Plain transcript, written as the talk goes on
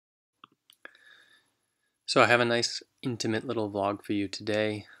So I have a nice intimate little vlog for you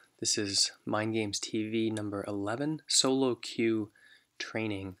today. This is Mind Games TV number 11, Solo Queue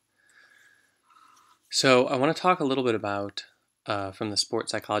Training. So I want to talk a little bit about, from the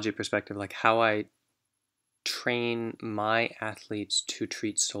sports psychology perspective, like how I train my athletes to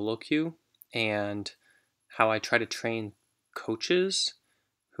treat solo queue and how I try to train coaches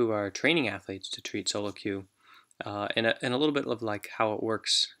who are training athletes to treat solo queue, and a little bit of like how it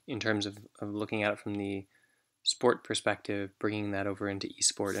works in terms of looking at it from the sport perspective, bringing that over into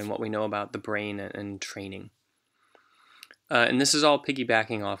esport and what we know about the brain and training. And this is all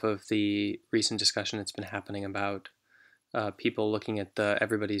piggybacking off of the recent discussion that's been happening about people looking at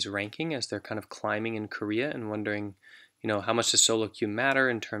everybody's ranking as they're kind of climbing in Korea and wondering, how much does solo queue matter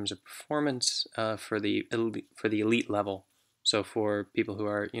in terms of performance for the elite level. So for people who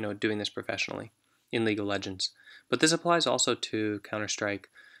are doing this professionally in League of Legends, but this applies also to Counter-Strike,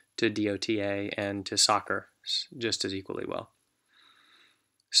 to DOTA, and to soccer just as equally well.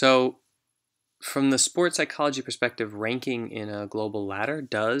 So from the sports psychology perspective, ranking in a global ladder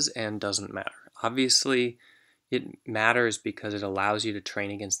does and doesn't matter. Obviously, it matters because it allows you to train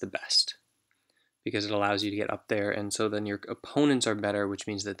against the best, because it allows you to get up there, and so then your opponents are better, which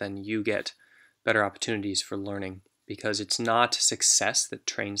means that then you get better opportunities for learning, because it's not success that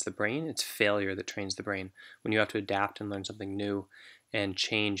trains the brain, it's failure that trains the brain when you have to adapt and learn something new and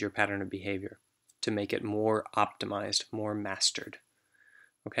change your pattern of behavior to make it more optimized, more mastered.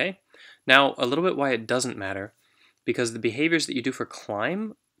 Okay? Now, a little bit why it doesn't matter, because the behaviors that you do for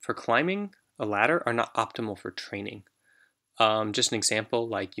climbing a ladder are not optimal for training. Just an example,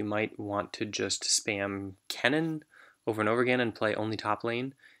 like you might want to just spam cannon over and over again and play only top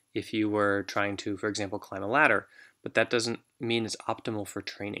lane if you were trying to, for example, climb a ladder, but that doesn't mean it's optimal for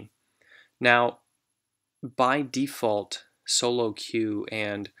training. Now, by default, solo queue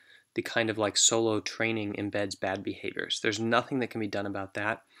and the kind of like solo training embeds bad behaviors. There's nothing that can be done about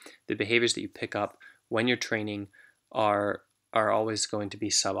that. The behaviors that you pick up when you're training are always going to be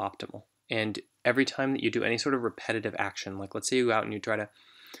suboptimal. And every time that you do any sort of repetitive action, like let's say you go out and you try to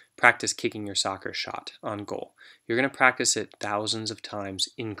practice kicking your soccer shot on goal, you're going to practice it thousands of times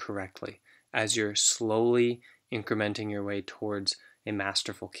incorrectly as you're slowly incrementing your way towards a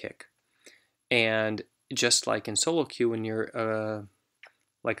masterful kick. And just like in solo queue, when you're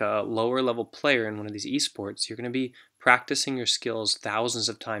like a lower level player in one of these esports, you're going to be practicing your skills thousands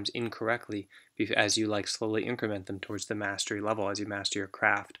of times incorrectly as you like slowly increment them towards the mastery level, as you master your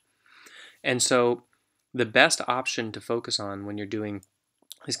craft. And so the best option to focus on when you're doing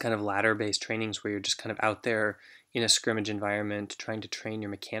these kind of ladder-based trainings where you're just kind of out there in a scrimmage environment trying to train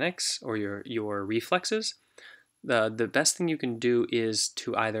your mechanics or your reflexes, the best thing you can do is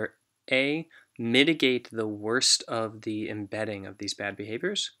to either A, mitigate the worst of the embedding of these bad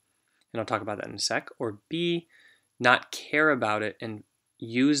behaviors, and I'll talk about that in a sec, or B, not care about it and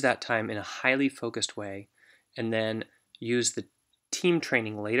use that time in a highly focused way, and then use the team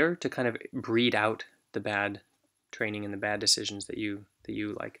training later to kind of breed out the bad training and the bad decisions that you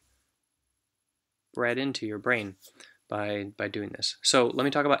like bred into your brain by doing this. So let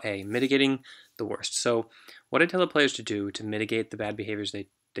me talk about A, mitigating the worst. So what I tell the players to do to mitigate the bad behaviors they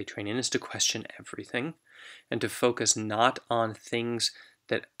train in is to question everything and to focus not on things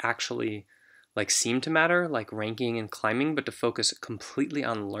that actually like seem to matter, like ranking and climbing, but to focus completely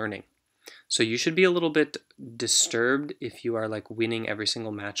on learning. So you should be a little bit disturbed if you are like winning every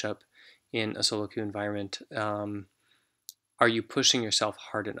single matchup in a solo queue environment. Are you pushing yourself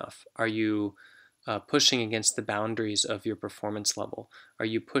hard enough? Are you pushing against the boundaries of your performance level? Are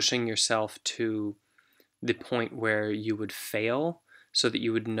you pushing yourself to the point where you would fail so that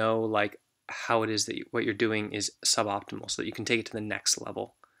you would know like how it is that what you're doing is suboptimal so that you can take it to the next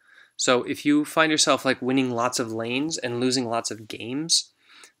level? So if you find yourself like winning lots of lanes and losing lots of games,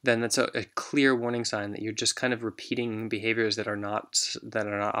 then that's a clear warning sign that you're just kind of repeating behaviors that are not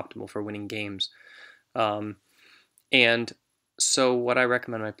optimal for winning games. And so what I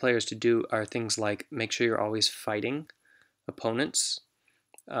recommend my players to do are things like make sure you're always fighting opponents,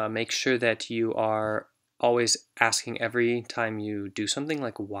 make sure that you are always asking every time you do something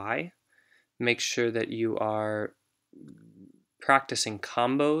like why, make sure that you are practicing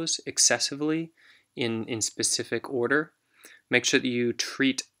combos excessively in specific order. Make sure that you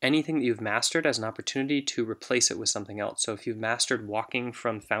treat anything that you've mastered as an opportunity to replace it with something else. So if you've mastered walking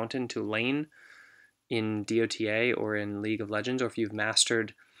from fountain to lane in DOTA or in League of Legends, or if you've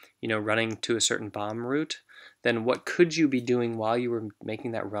mastered, running to a certain bomb route, then what could you be doing while you were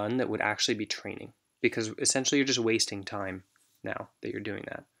making that run that would actually be training? Because essentially you're just wasting time now that you're doing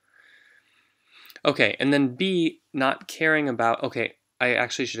that. Okay, and then B, not caring about, okay, I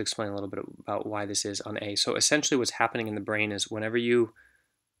actually should explain a little bit about why this is on A. So essentially what's happening in the brain is whenever you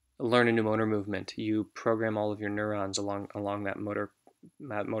learn a new motor movement, you program all of your neurons along that motor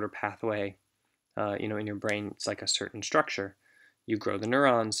pathway. In your brain, it's like a certain structure. You grow the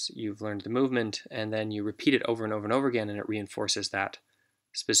neurons, you've learned the movement, and then you repeat it over and over and over again, and it reinforces that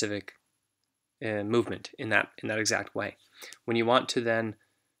specific movement in that exact way. When you want to then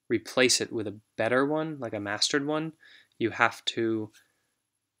replace it with a better one, like a mastered one, you have to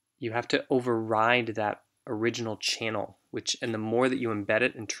override that original channel, and the more that you embed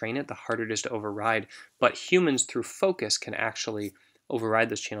it and train it, the harder it is to override. But humans, through focus, can actually override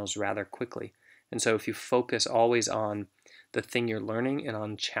those channels rather quickly. And so if you focus always on the thing you're learning and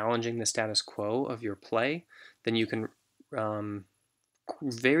on challenging the status quo of your play, then you can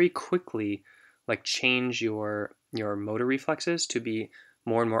very quickly change your motor reflexes to be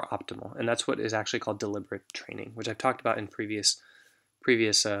more and more optimal. And that's what is actually called deliberate training, which I've talked about in previous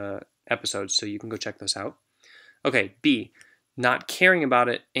episodes, so you can go check those out. Okay, B, not caring about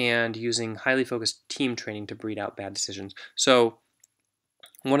it and using highly focused team training to breed out bad decisions. So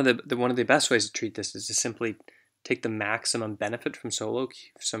one of the best ways to treat this is to simply take the maximum benefit from solo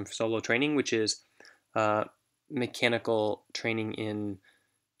training, which is mechanical training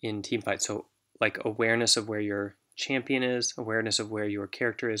in team fights. So like awareness of where your champion is, awareness of where your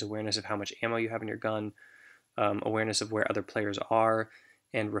character is, awareness of how much ammo you have in your gun, awareness of where other players are,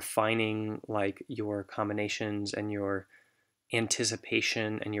 and refining like your combinations and your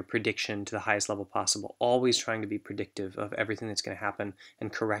anticipation and your prediction to the highest level possible. Always trying to be predictive of everything that's going to happen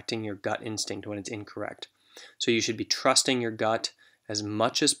and correcting your gut instinct when it's incorrect. So you should be trusting your gut as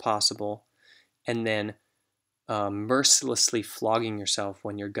much as possible, and then mercilessly flogging yourself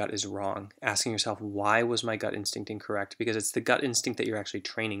when your gut is wrong, asking yourself, why was my gut instinct incorrect? Because it's the gut instinct that you're actually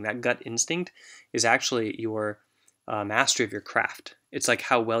training. That gut instinct is actually your mastery of your craft. It's like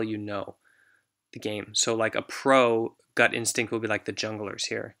how well you know the game. So like a pro gut instinct will be like the junglers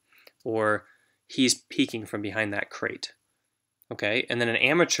here, or he's peeking from behind that crate. Okay, and then an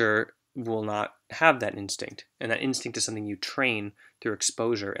amateur will not have that instinct, and that instinct is something you train through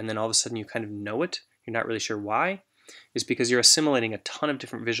exposure, and then all of a sudden you kind of know it. You're not really sure why. Is because you're assimilating a ton of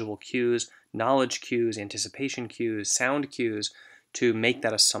different visual cues, knowledge cues, anticipation cues, sound cues to make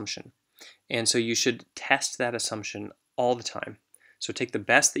that assumption. And so you should test that assumption all the time. So take the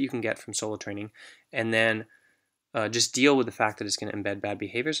best that you can get from solo training, and then just deal with the fact that it's going to embed bad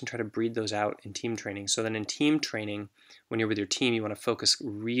behaviors and try to breed those out in team training. So then in team training, when you're with your team, you want to focus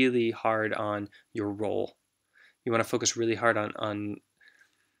really hard on your role. You want to focus really hard on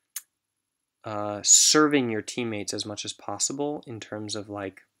serving your teammates as much as possible in terms of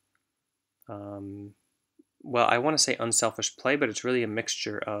like, well, I want to say unselfish play, but it's really a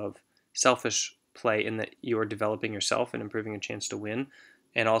mixture of selfish play in that you are developing yourself and improving your chance to win,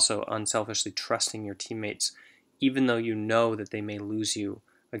 and also unselfishly trusting your teammates, even though you know that they may lose you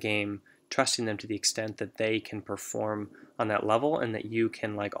a trusting them to the extent that they can perform on that level, and that you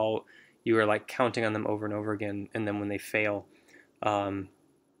can you are like counting on them over and over again, and then when they fail,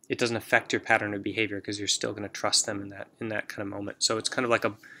 it doesn't affect your pattern of behavior because you're still going to trust them in that kind of moment. So it's kind of like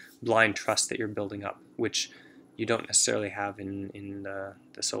a blind trust that you're building up, which you don't necessarily have in the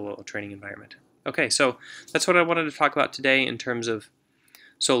solo training environment. Okay, so that's what I wanted to talk about today in terms of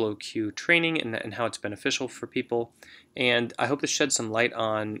solo queue training and how it's beneficial for people. And I hope this sheds some light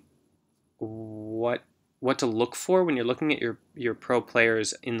on what to look for when you're looking at your pro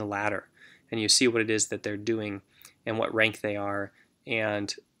players in the ladder, and you see what it is that they're doing and what rank they are,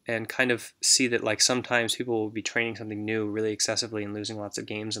 and kind of see that like sometimes people will be training something new really excessively and losing lots of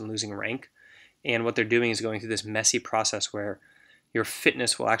games and losing rank. And what they're doing is going through this messy process where your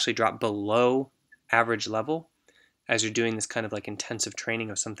fitness will actually drop below average level as you're doing this kind of like intensive training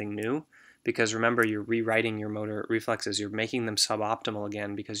of something new. Because remember, you're rewriting your motor reflexes, you're making them suboptimal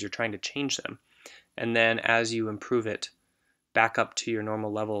again because you're trying to change them. And then as you improve it back up to your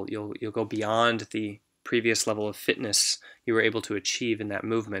normal level, you'll go beyond the previous level of fitness you were able to achieve in that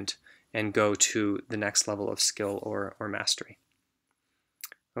movement and go to the next level of skill or mastery.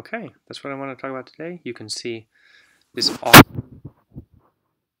 Okay, that's what I want to talk about today. You can see this awesome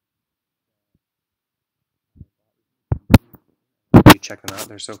you check them out,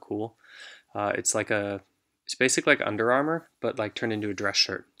 they're so cool. It's basically like Under Armour, but like turned into a dress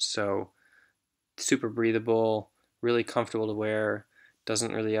shirt. So super breathable, really comfortable to wear,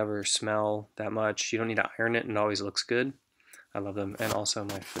 doesn't really ever smell that much. You don't need to iron it, and it always looks good. I love them. And also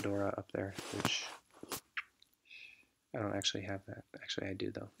my fedora up there, which I don't actually have that. Actually, I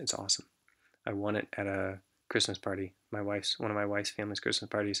do though. It's awesome. I won it at a Christmas party. One of my wife's family's Christmas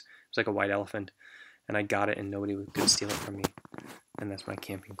parties. It was like a white elephant, and I got it, and nobody could steal it from me. And that's my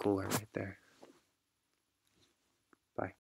camping cooler right there.